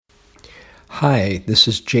Hi, this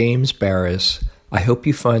is James Baraz. I hope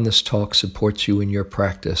you find this talk supports you in your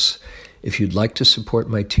practice. If you'd like to support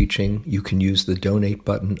my teaching, you can use the donate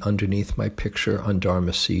button underneath my picture on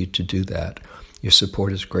Dharma Seed to do that. Your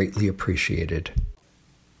support is greatly appreciated.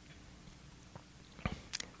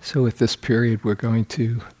 So with this period, we're going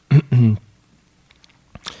to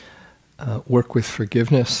work with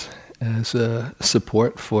forgiveness as a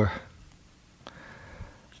support for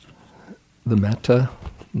the metta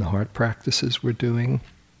and the heart practices we're doing.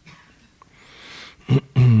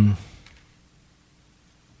 And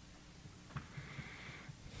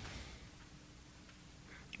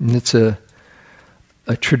it's a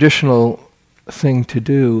traditional thing to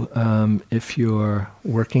do if you're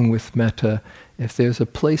working with metta. If there's a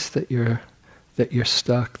place that you're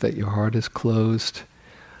stuck, that your heart is closed,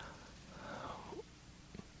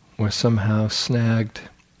 or somehow snagged,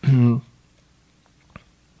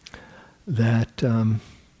 that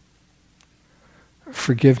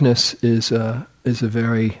forgiveness is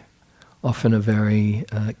often a very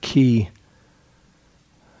key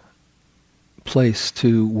place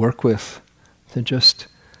to work with, to just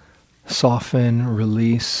soften,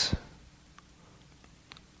 release,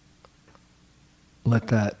 let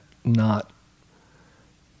that knot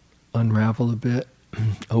unravel a bit,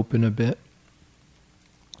 open a bit,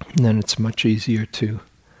 and then it's much easier to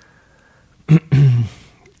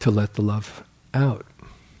let the love out.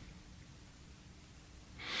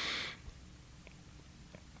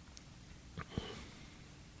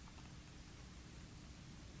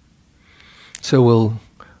 So we'll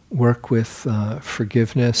work with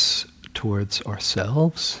forgiveness towards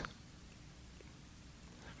ourselves,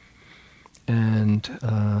 and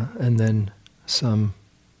then some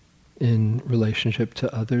in relationship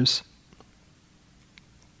to others.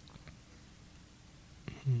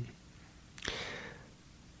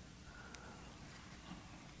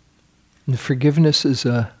 And forgiveness is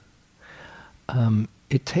it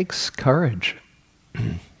takes courage.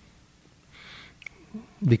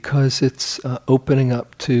 Because it's opening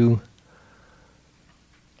up to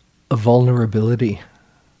a vulnerability,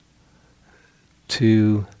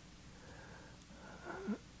 to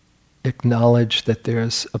acknowledge that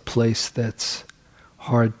there's a place that's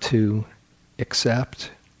hard to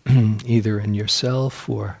accept, either in yourself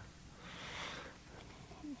or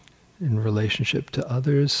in relationship to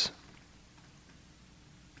others.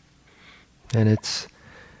 And it's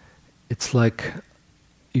like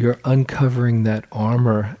you're uncovering that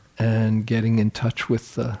armor and getting in touch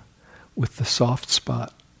with the soft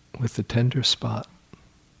spot, with the tender spot.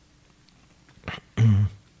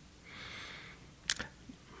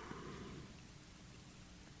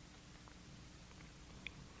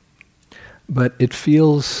 But it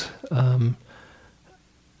feels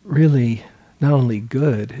really not only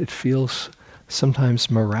good, it feels sometimes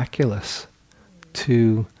miraculous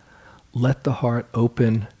to let the heart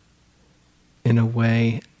open in a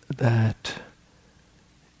way that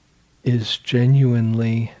is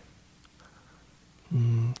genuinely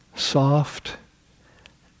soft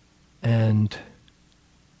and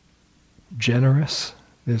generous.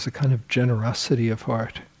 There's a kind of generosity of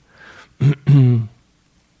heart. And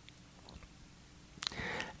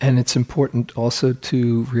it's important also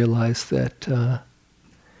to realize that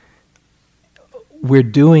we're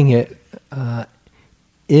doing it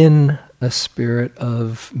in a spirit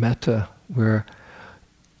of metta, where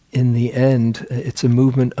in the end it's a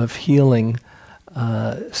movement of healing,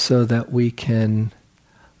 so that we can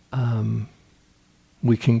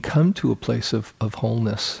come to a place of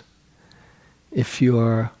wholeness. If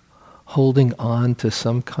you're holding on to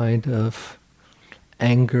some kind of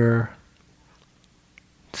anger,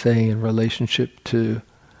 say in relationship to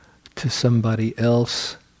somebody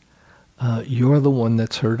else, you're the one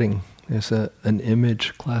that's hurting. There's an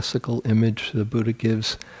image, classical image the Buddha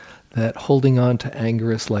gives, that holding on to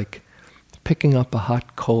anger is like picking up a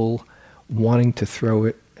hot coal, wanting to throw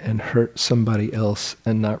it and hurt somebody else,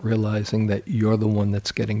 and not realizing that you're the one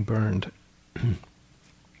that's getting burned.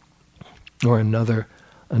 Or another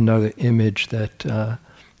image that's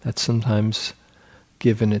sometimes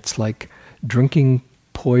given, it's like drinking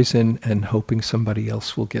poison and hoping somebody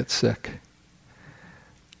else will get sick.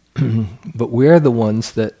 But we're the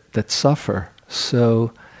ones that suffer.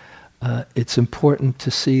 So it's important to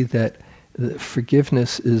see that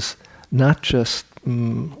forgiveness is not just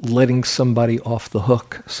letting somebody off the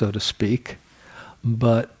hook, so to speak,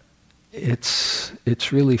 but it's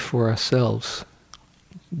really for ourselves.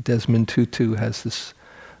 Desmond Tutu has this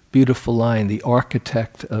beautiful line, the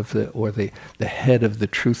architect of the head of the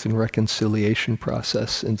Truth and Reconciliation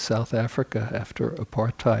process in South Africa after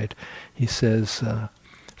apartheid. He says,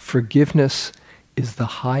 forgiveness is the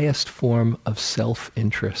highest form of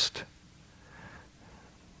self-interest.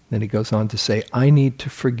 Then he goes on to say, I need to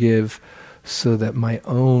forgive so that my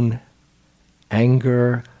own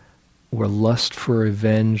anger or lust for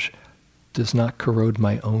revenge does not corrode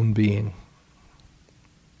my own being.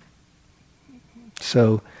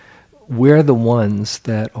 So we're the ones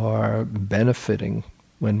that are benefiting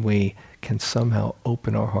when we can somehow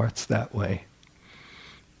open our hearts that way.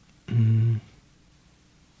 And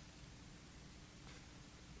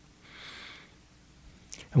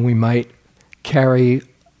we might carry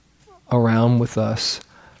around with us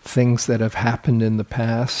things that have happened in the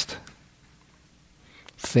past,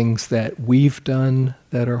 things that we've done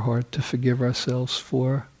that are hard to forgive ourselves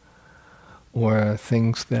for, or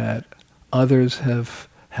things that others have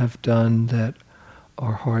done that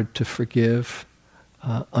are hard to forgive,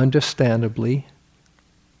 understandably.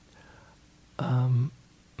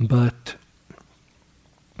 But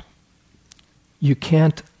you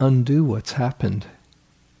can't undo what's happened.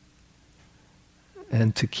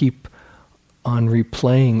 And to keep on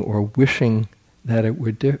replaying or wishing that it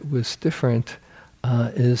was different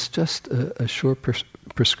is just a sure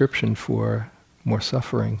prescription for more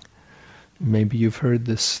suffering. Maybe you've heard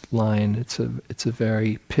this line. It's a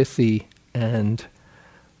very pithy and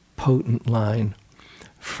potent line.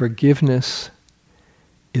 Forgiveness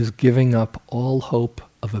is giving up all hope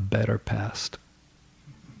of a better past.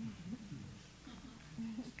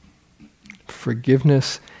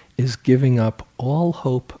 Forgiveness is giving up all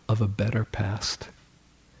hope of a better past.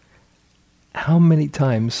 How many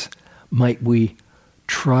times might we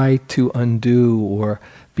try to undo or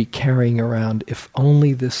be carrying around, if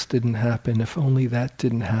only this didn't happen, if only that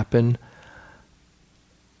didn't happen?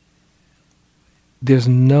 There's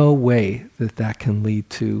no way that can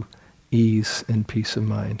lead to ease and peace of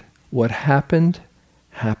mind. What happened,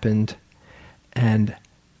 happened, and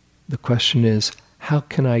the question is, how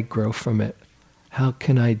can I grow from it? How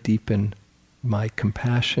can I deepen my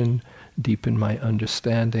compassion, deepen my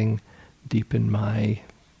understanding, deepen my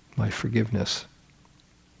forgiveness?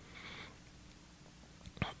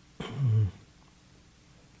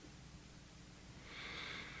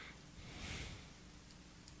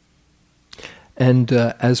 And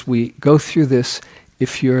as we go through this,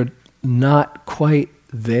 if you're not quite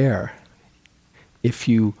there, if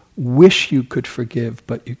you wish you could forgive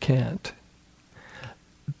but you can't,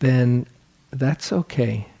 then that's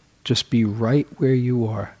okay. Just be right where you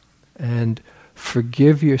are and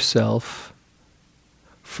forgive yourself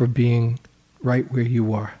for being right where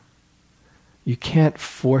you are. You can't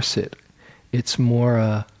force it. It's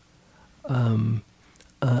more an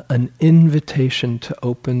invitation to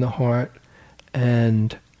open the heart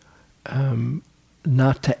and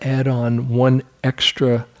not to add on one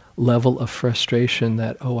extra level of frustration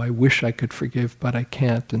that, oh, I wish I could forgive, but I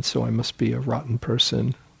can't, and so I must be a rotten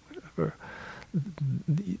person. Whatever.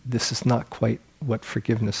 This is not quite what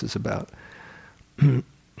forgiveness is about.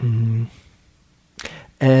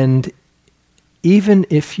 And even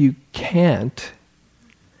if you can't,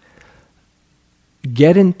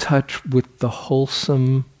 get in touch with the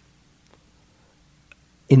wholesome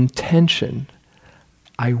intention.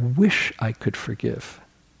 I wish I could forgive.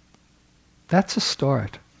 That's a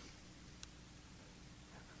start.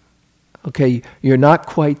 Okay, you're not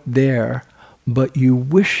quite there, but you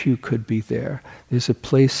wish you could be there. There's a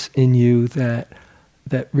place in you that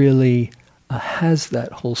really has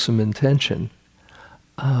that wholesome intention.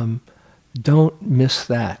 Don't miss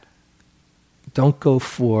that. Don't go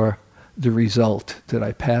for the result, did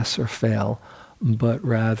I pass or fail, but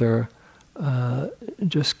rather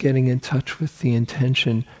just getting in touch with the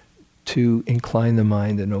intention to incline the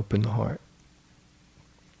mind and open the heart.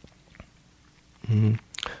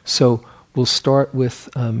 So we'll start with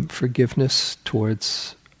forgiveness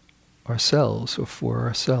towards ourselves or for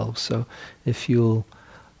ourselves. So if you'll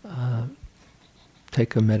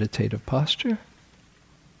take a meditative posture.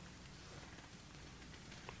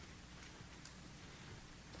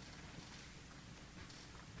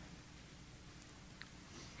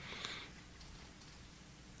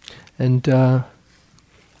 And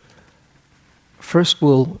first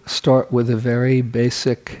we'll start with a very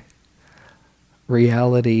basic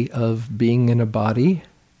reality of being in a body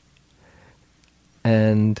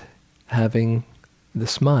and having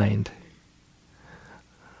this mind.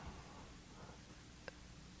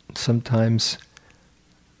 Sometimes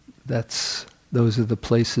those are the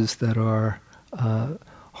places that are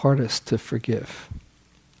hardest to forgive.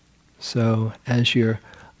 So as you're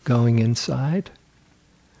going inside,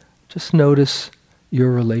 just notice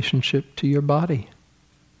your relationship to your body.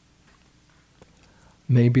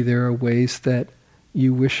 Maybe there are ways that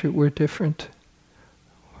you wish it were different,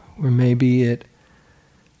 or maybe it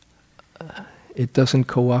it doesn't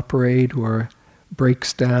cooperate or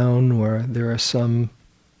breaks down, or there are some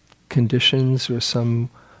conditions or some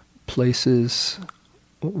places,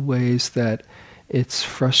 ways that it's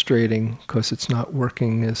frustrating because it's not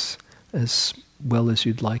working as well as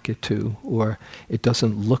you'd like it to, or it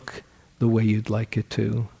doesn't look the way you'd like it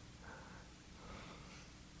to.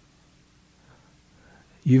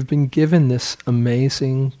 You've been given this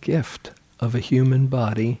amazing gift of a human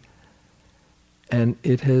body, and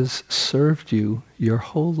it has served you your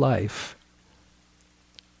whole life.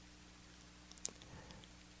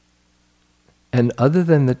 And other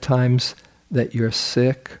than the times that you're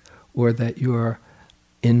sick or that you're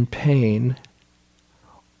in pain,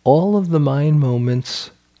 all of the mind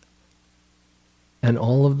moments and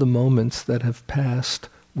all of the moments that have passed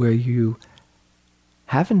where you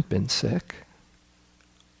haven't been sick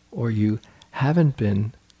or you haven't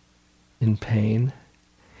been in pain,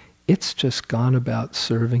 it's just gone about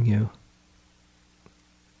serving you.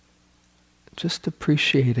 Just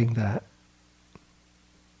appreciating that.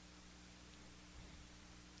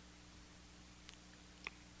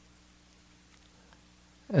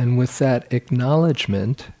 And with that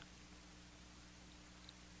acknowledgement,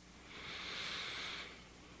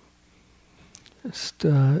 just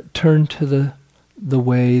turn to the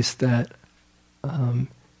ways that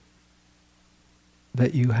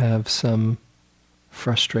that you have some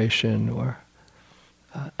frustration or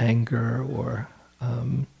anger or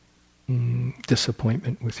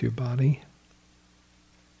disappointment with your body.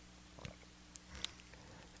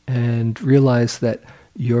 And realize that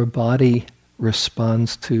your body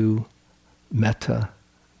responds to metta,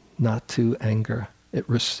 not to anger. It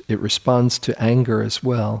responds to anger as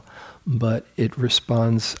well, but it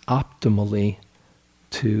responds optimally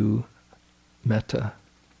to metta.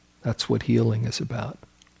 That's what healing is about.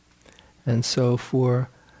 And so for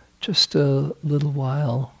just a little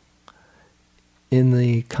while, in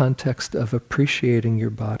the context of appreciating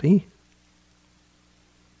your body,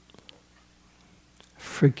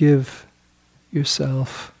 forgive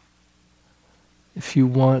yourself. If you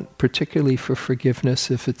want, particularly for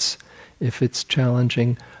forgiveness, if it's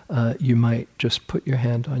challenging, you might just put your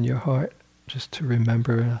hand on your heart, just to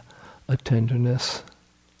remember a tenderness.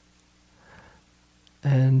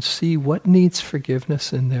 And see what needs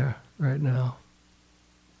forgiveness in there right now.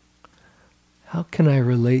 How can I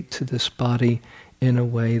relate to this body in a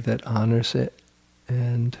way that honors it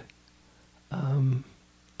and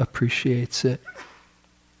appreciates it?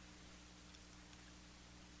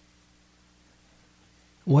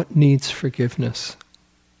 What needs forgiveness?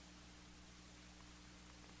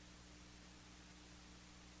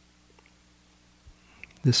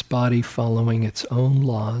 This body following its own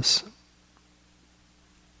laws.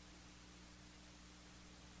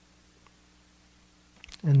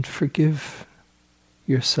 And forgive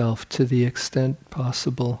yourself to the extent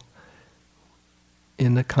possible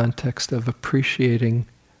in the context of appreciating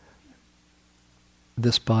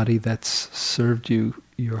this body that's served you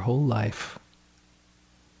your whole life.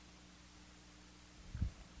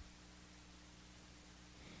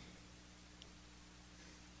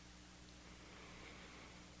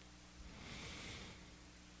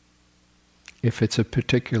 If it's a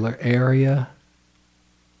particular area,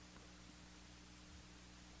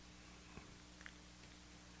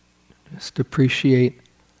 just appreciate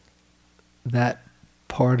that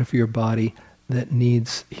part of your body that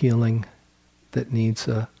needs healing, that needs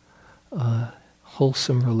a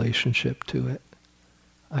wholesome relationship to it.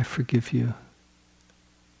 I forgive you.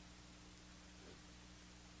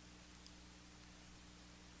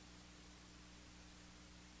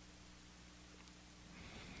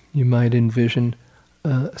 You might envision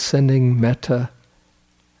sending metta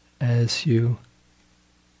as you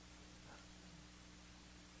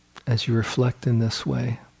reflect in this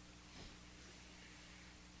way.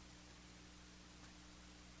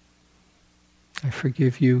 I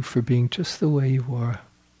forgive you for being just the way you are.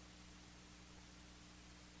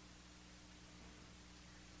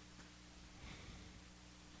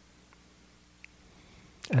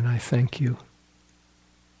 And I thank you.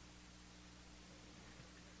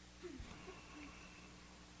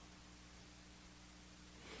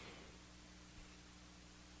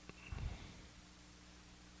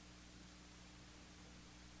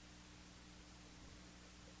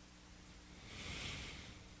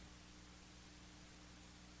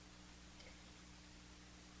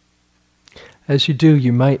 As you do,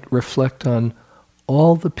 you might reflect on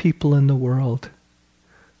all the people in the world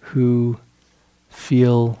who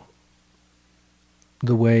feel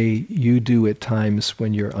the way you do at times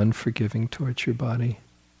when you're unforgiving towards your body.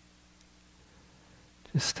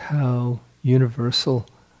 Just how universal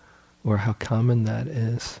or how common that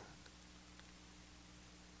is.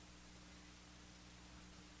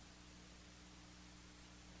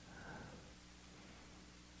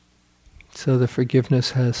 So the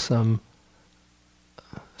forgiveness has some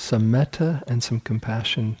metta and some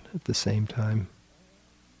compassion at the same time.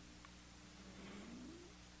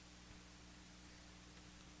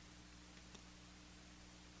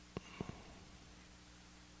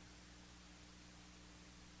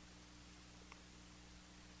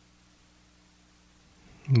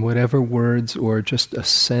 Whatever words or just a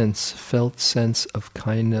felt sense of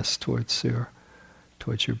kindness towards your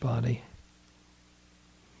body.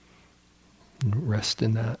 And rest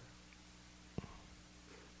in that.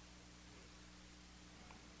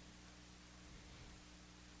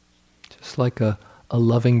 Just like a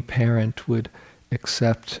loving parent would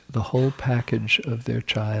accept the whole package of their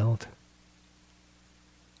child.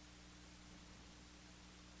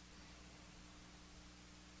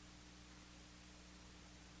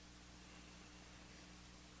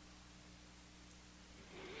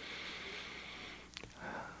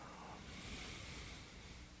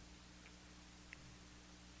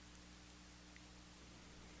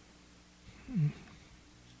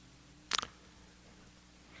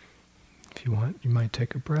 If you want, you might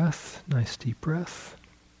take a breath, nice deep breath.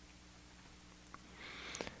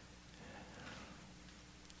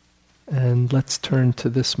 And let's turn to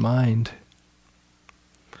this mind,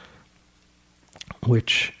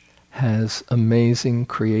 which has amazing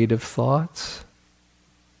creative thoughts,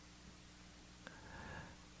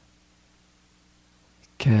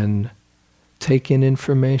 can take in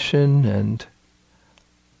information and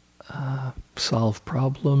solve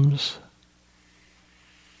problems,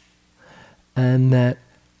 and that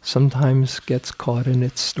sometimes gets caught in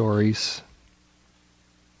its stories,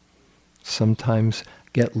 sometimes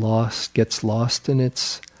gets lost in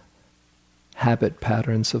its habit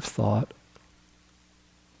patterns of thought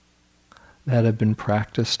that have been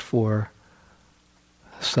practiced for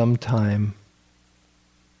some time.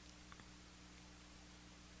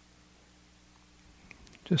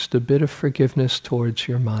 Just a bit of forgiveness towards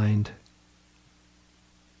your mind.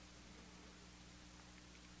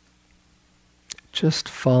 Just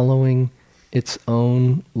following its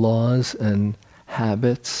own laws and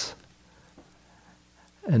habits.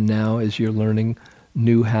 And now as you're learning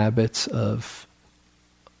new habits of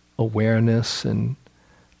awareness and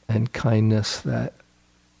kindness that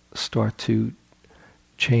start to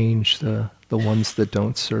change the ones that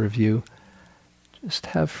don't serve you, just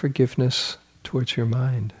have forgiveness towards your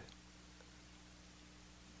mind.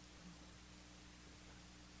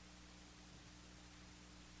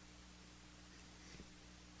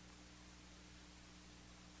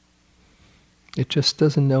 It just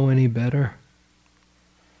doesn't know any better.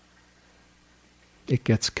 It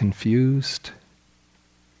gets confused.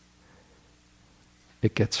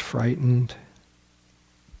 It gets frightened.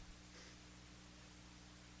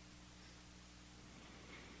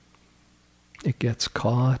 It gets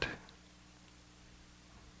caught.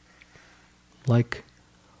 Like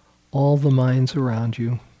all the minds around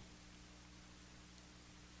you.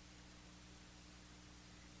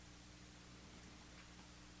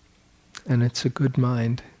 And it's a good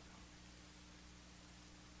mind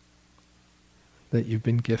that you've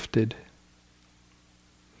been gifted.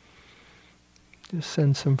 Just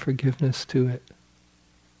send some forgiveness to it.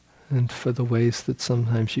 And for the ways that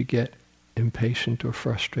sometimes you get impatient or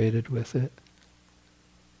frustrated with it.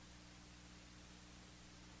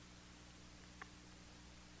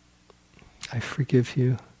 I forgive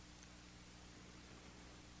you.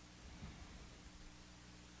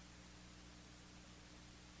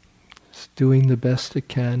 It's doing the best it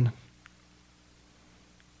can.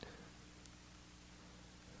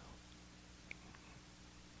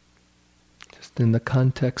 Just in the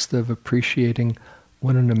context of appreciating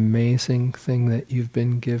what an amazing thing that you've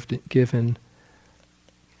been given.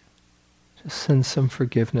 Just send some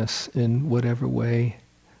forgiveness in whatever way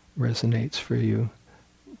resonates for you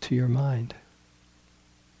to your mind.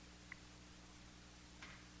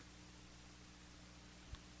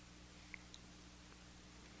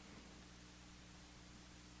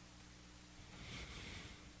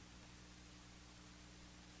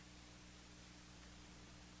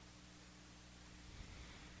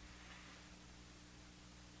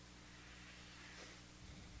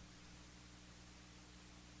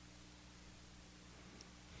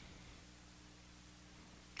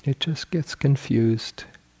 It just gets confused.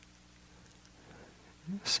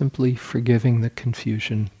 Simply forgiving the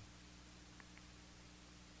confusion.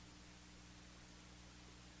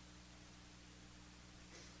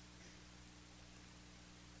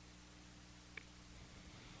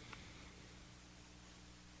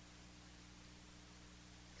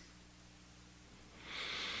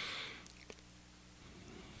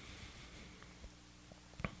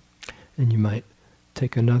 And you might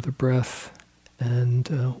take another breath, and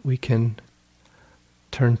we can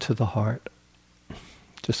turn to the heart,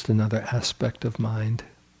 just another aspect of mind.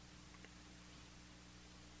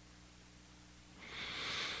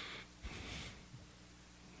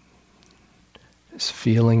 There's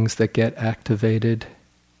feelings that get activated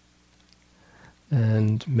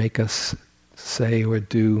and make us say or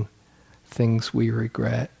do things we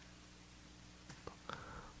regret,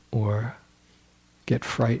 or get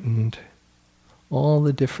frightened. All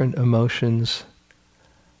the different emotions,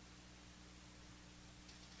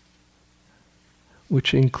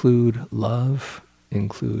 which include love,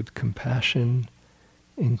 include compassion,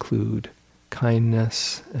 include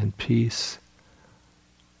kindness and peace.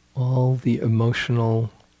 All the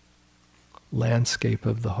emotional landscape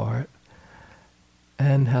of the heart.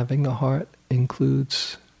 And having a heart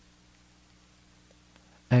includes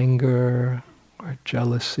anger, or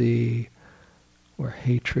jealousy, or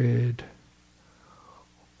hatred,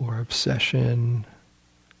 or obsession,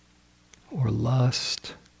 or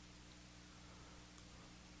lust,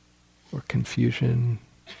 or confusion.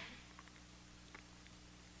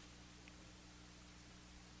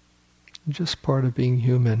 Just part of being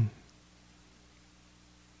human.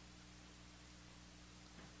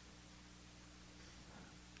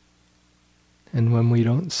 And when we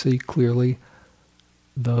don't see clearly,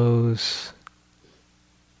 those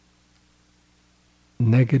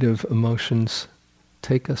negative emotions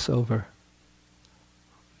take us over.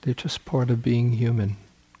 They're just part of being human.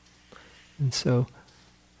 And so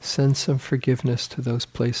send some forgiveness to those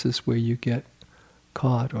places where you get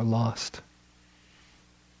caught or lost.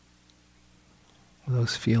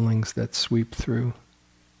 Those feelings that sweep through,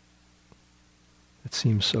 that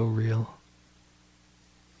seem so real.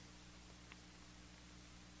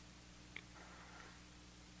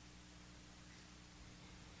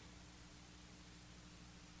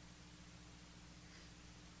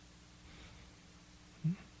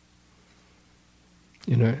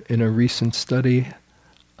 In a recent study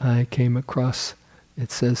I came across,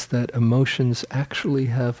 it says that emotions actually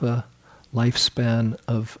have a lifespan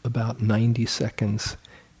of about 90 seconds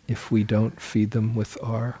if we don't feed them with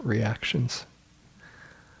our reactions.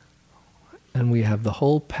 And we have the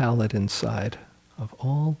whole palette inside of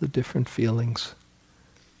all the different feelings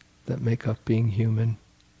that make up being human.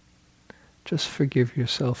 Just forgive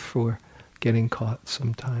yourself for getting caught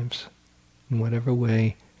sometimes, in whatever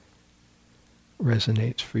way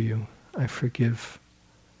resonates for you. I forgive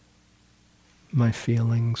my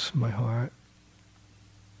feelings, my heart.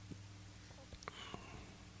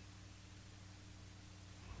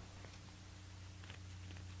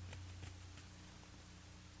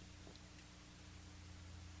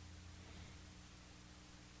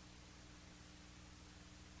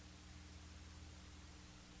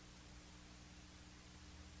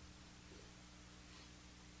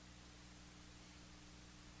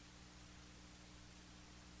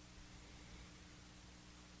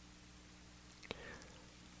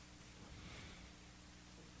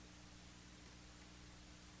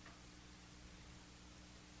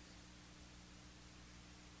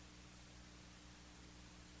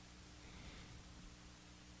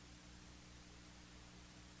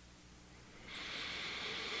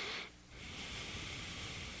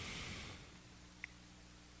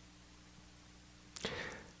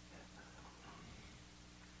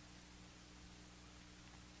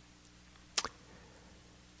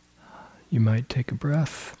 You might take a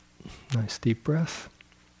breath, nice deep breath.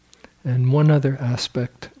 And one other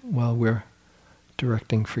aspect while we're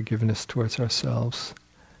directing forgiveness towards ourselves,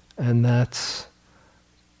 and that's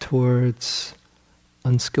towards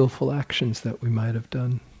unskillful actions that we might have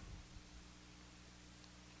done.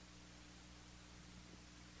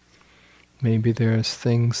 Maybe there's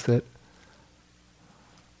things that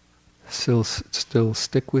still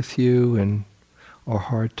stick with you and are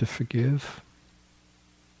hard to forgive.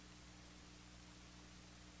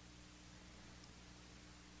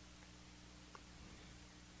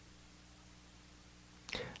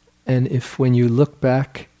 And if when you look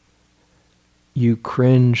back, you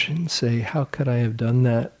cringe and say, how could I have done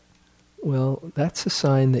that? Well, that's a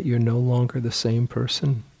sign that you're no longer the same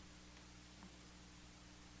person.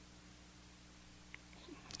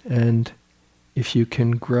 And if you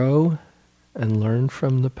can grow and learn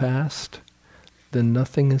from the past, then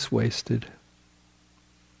nothing is wasted.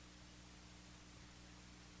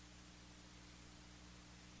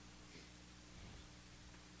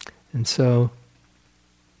 And so,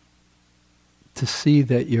 to see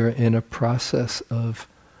that you're in a process of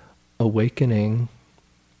awakening,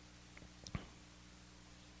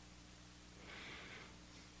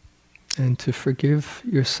 and to forgive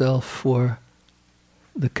yourself for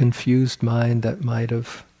the confused mind that might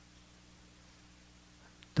have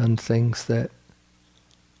done things that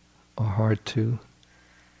are hard to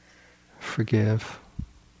forgive.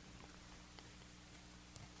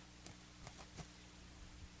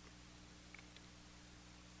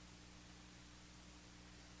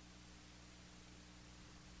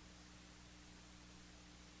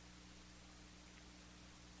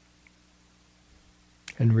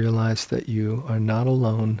 And realize that you are not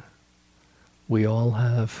alone. We all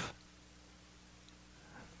have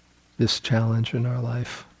this challenge in our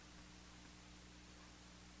life.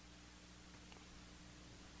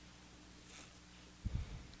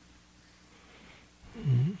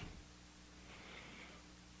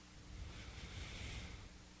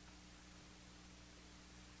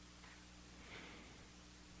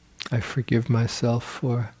 I forgive myself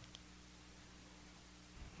for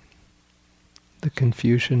the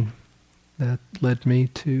confusion that led me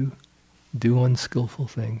to do unskillful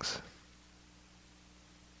things.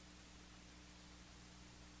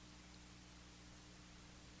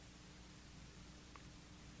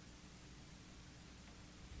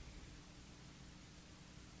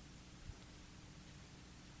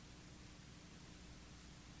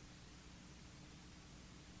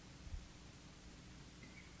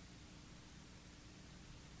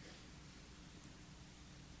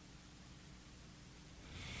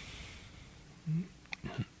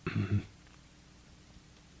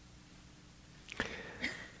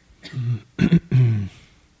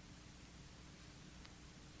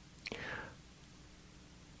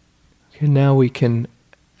 Okay, now we can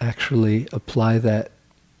actually apply that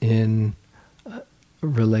in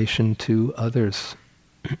relation to others.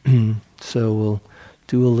 So we'll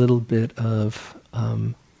do a little bit of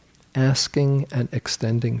asking and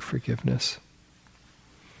extending forgiveness.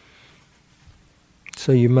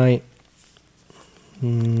 So you might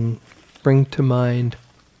bring to mind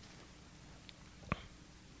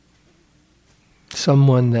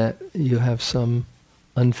someone that you have some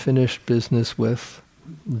unfinished business with,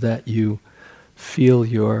 that you feel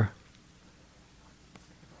you're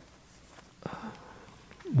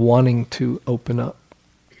wanting to open up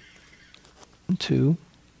to.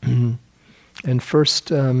 And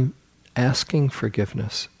first, asking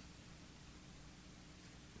forgiveness.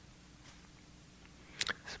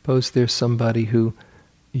 Suppose there's somebody who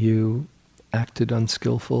you acted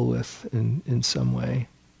unskillful with in some way.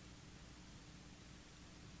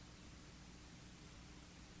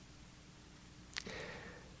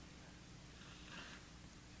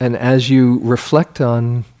 And as you reflect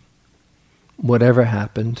on whatever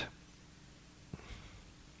happened,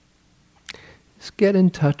 just get in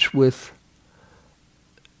touch with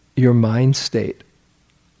your mind state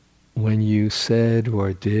when you said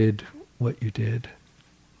or did what you did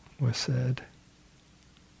or said.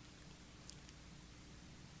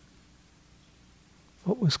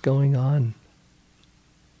 What was going on?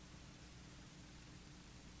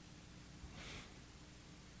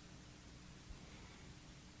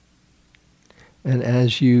 And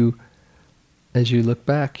as you look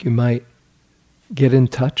back, you might get in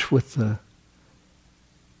touch with the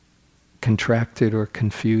contracted or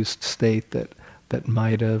confused state that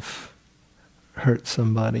might have hurt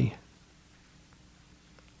somebody.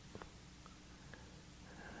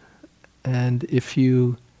 And if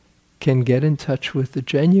you can get in touch with the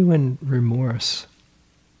genuine remorse,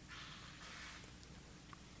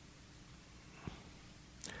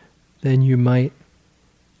 then you might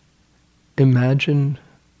imagine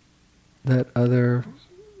that other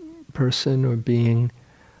person or being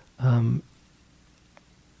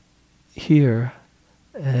here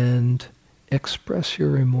and express your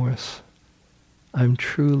remorse. I'm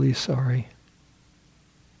truly sorry.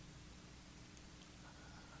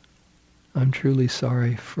 I'm truly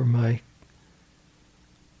sorry for my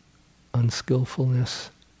unskillfulness.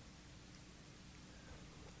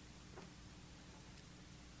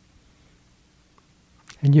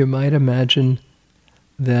 And you might imagine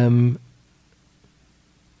them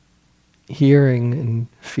hearing and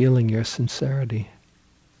feeling your sincerity.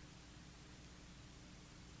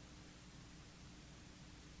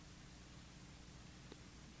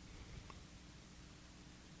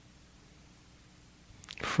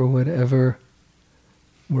 For whatever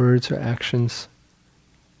words or actions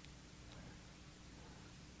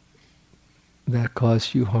that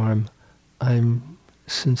caused you harm, I'm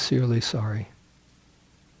sincerely sorry.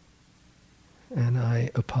 And I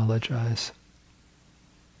apologize.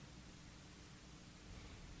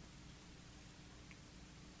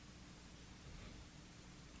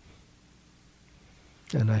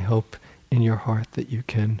 And I hope in your heart that you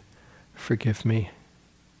can forgive me.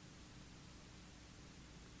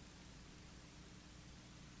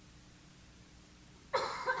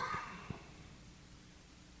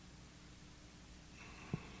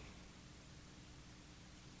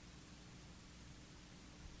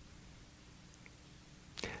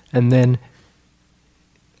 And then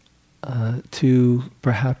to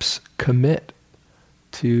perhaps commit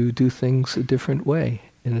to do things a different way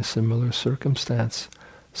in a similar circumstance.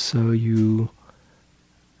 So you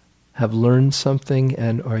have learned something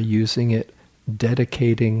and are using it,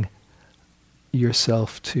 dedicating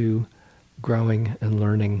yourself to growing and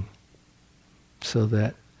learning, so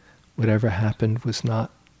that whatever happened was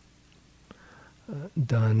not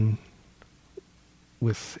done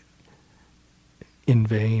in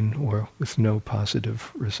vain or with no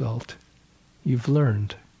positive result. You've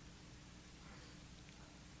learned.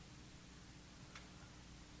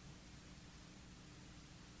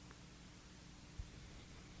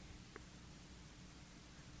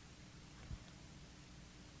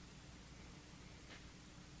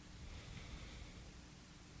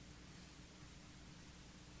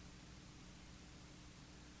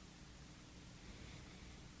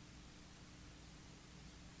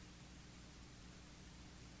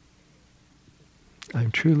 I'm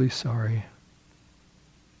truly sorry.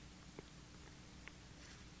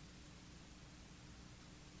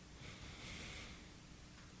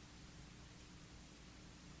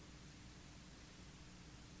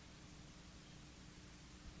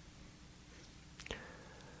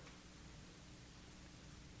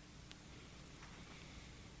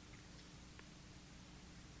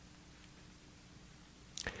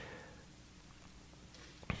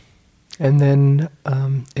 And then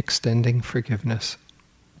extending forgiveness.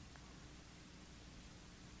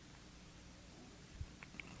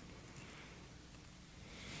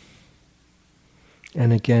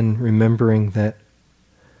 And again, remembering that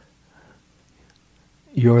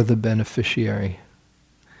you're the beneficiary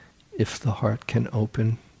if the heart can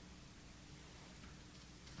open.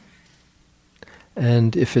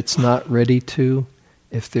 And if it's not ready to,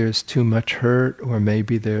 if there's too much hurt or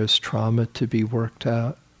maybe there's trauma to be worked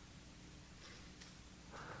out,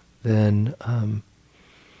 then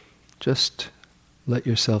just let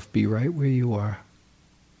yourself be right where you are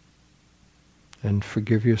and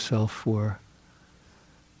forgive yourself for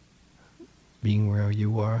being where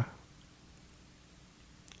you are.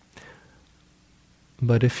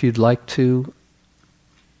 But if you'd like to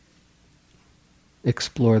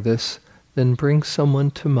explore this, then bring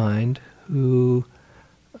someone to mind who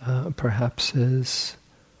perhaps has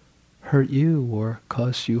hurt you or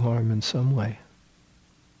caused you harm in some way.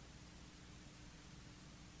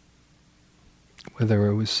 Whether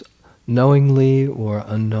it was knowingly or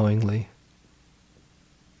unknowingly.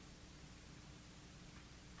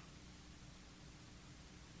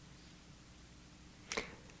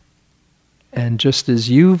 And just as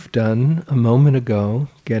you've done a moment ago,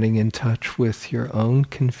 getting in touch with your own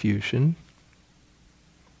confusion,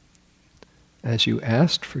 as you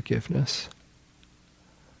asked forgiveness,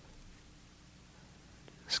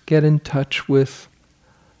 just get in touch with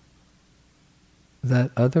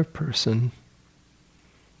that other person.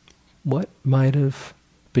 What might have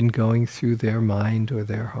been going through their mind or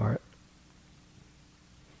their heart?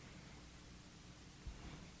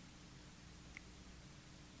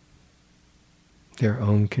 Their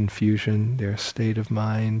own confusion, their state of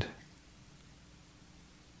mind.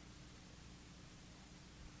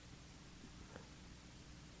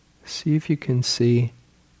 See if you can see,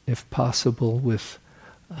 if possible, with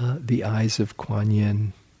the eyes of Kuan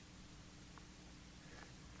Yin.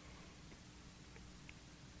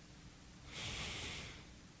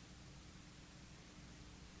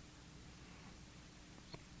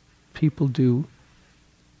 People do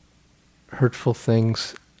hurtful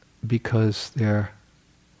things because they're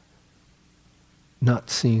not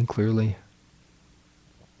seeing clearly.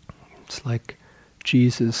 It's like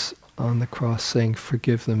Jesus on the cross saying,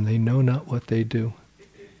 "Forgive them, they know not what they do."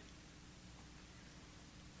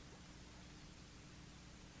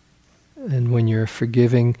 And when you're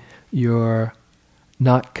forgiving, you're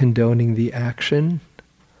not condoning the action,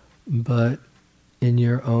 but in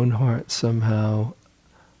your own heart somehow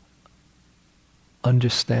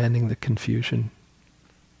understanding the confusion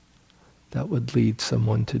that would lead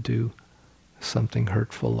someone to do something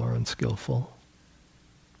hurtful or unskillful.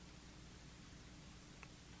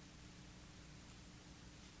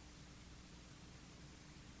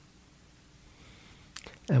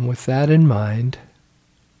 And with that in mind,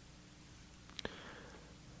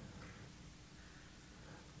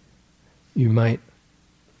 you might,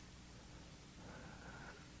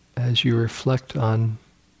 as you reflect on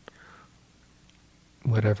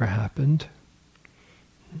whatever happened,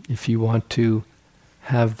 if you want to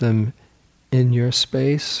have them in your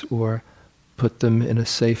space or put them in a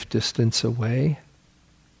safe distance away,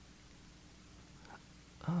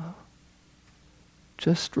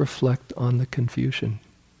 just reflect on the confusion.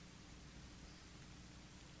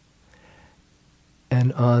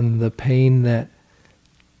 and on the pain that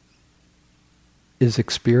is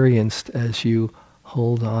experienced as you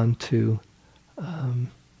hold on to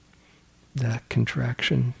that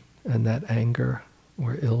contraction and that anger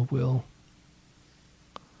or ill will.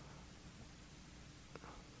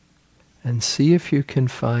 And see if you can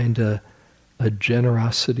find a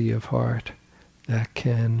generosity of heart that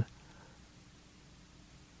can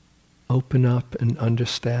open up and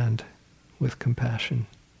understand with compassion.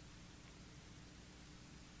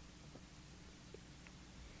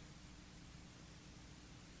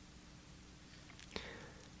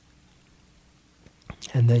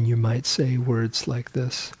 And then you might say words like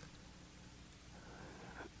this: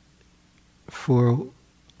 for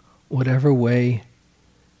whatever way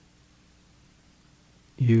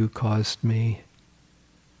you caused me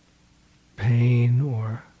pain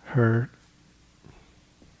or hurt,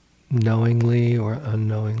 knowingly or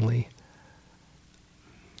unknowingly,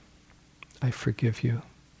 I forgive you.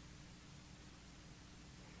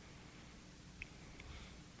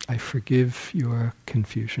 I forgive your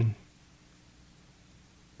confusion.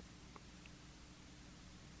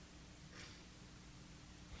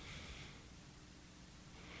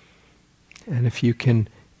 And if you can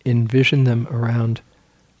envision them around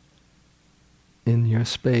in your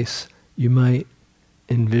space, you might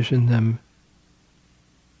envision them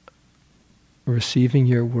receiving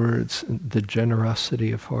your words, the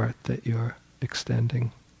generosity of heart that you're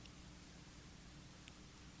extending.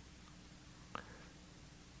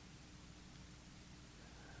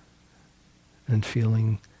 And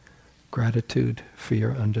feeling gratitude for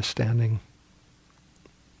your understanding.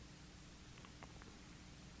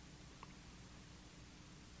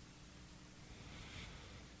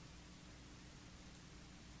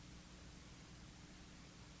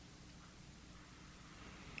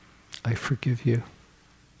 I forgive you.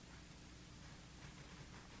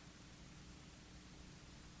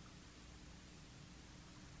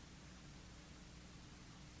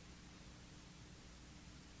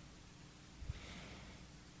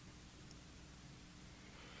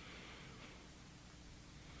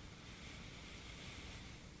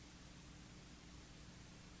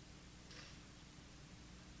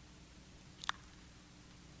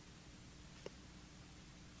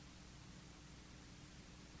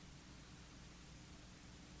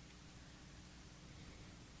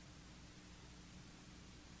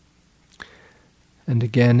 And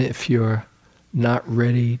again, if you're not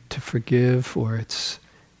ready to forgive, or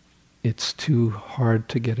it's too hard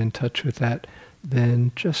to get in touch with that,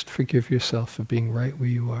 then just forgive yourself for being right where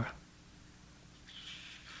you are.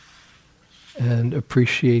 And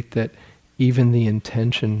appreciate that even the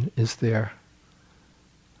intention is there,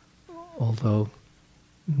 although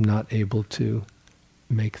not able to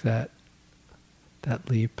make that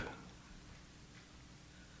leap.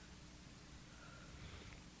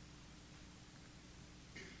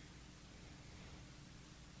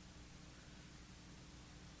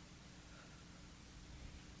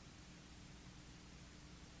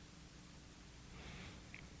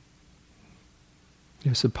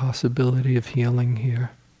 There's a possibility of healing here.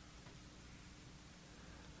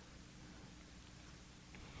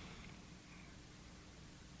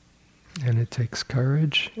 And it takes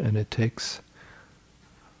courage, and it takes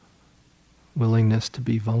willingness to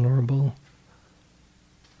be vulnerable.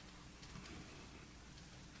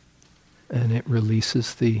 And it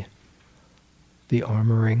releases the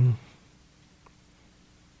armoring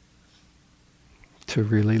to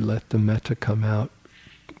really let the metta come out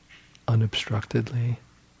unobstructedly.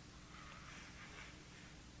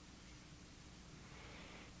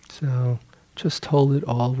 So just hold it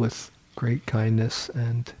all with great kindness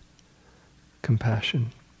and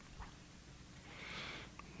compassion.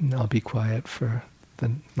 And I'll be quiet for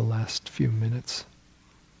the last few minutes.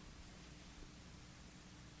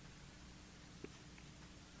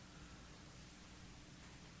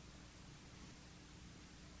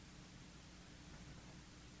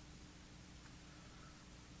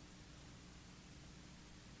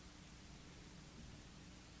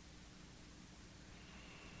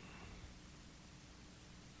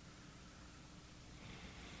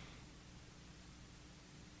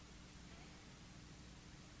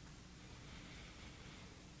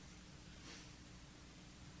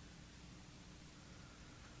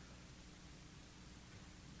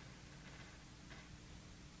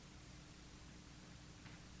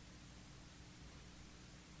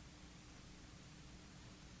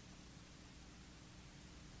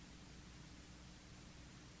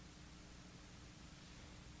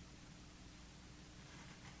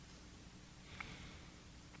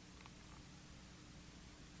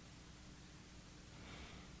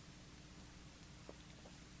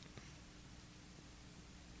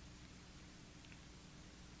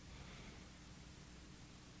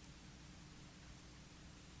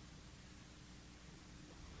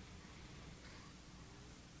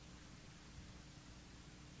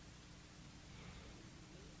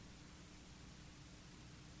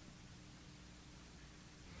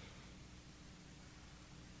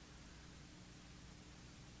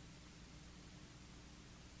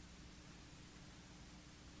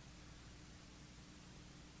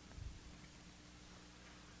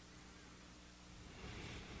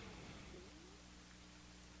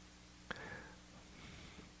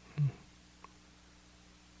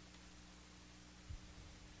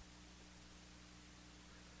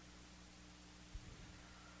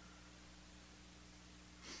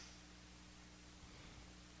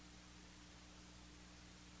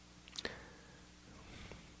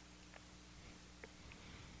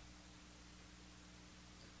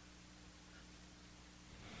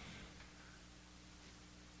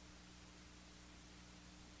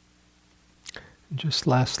 Just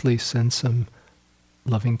lastly, send some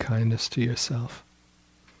loving kindness to yourself.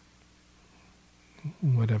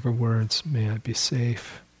 Whatever words, may I be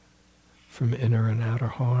safe from inner and outer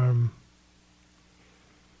harm.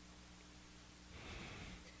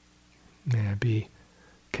 May I be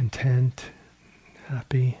content,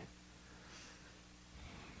 happy.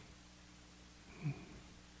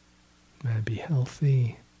 May I be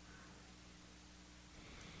healthy.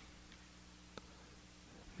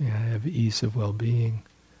 May I have ease of well-being.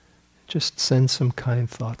 Just send some kind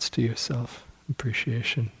thoughts to yourself.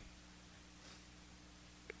 Appreciation.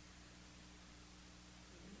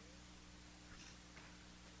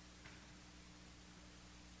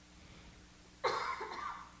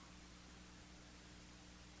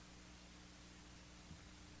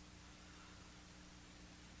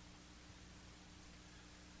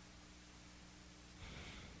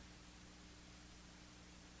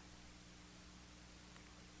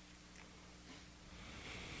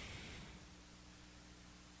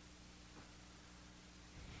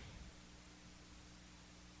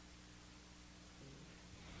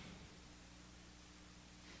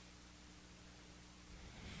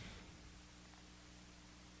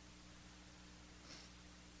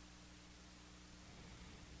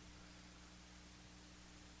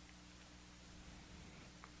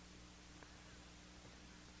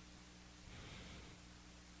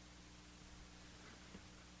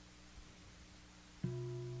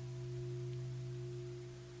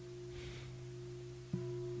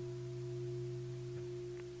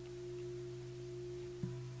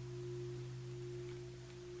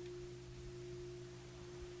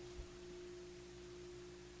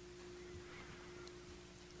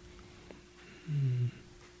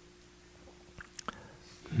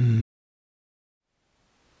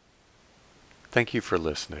 Thank you for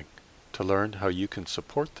listening. To learn how you can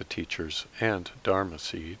support the teachers and Dharma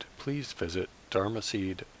Seed, please visit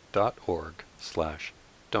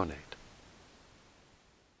dharmaseed.org/donate.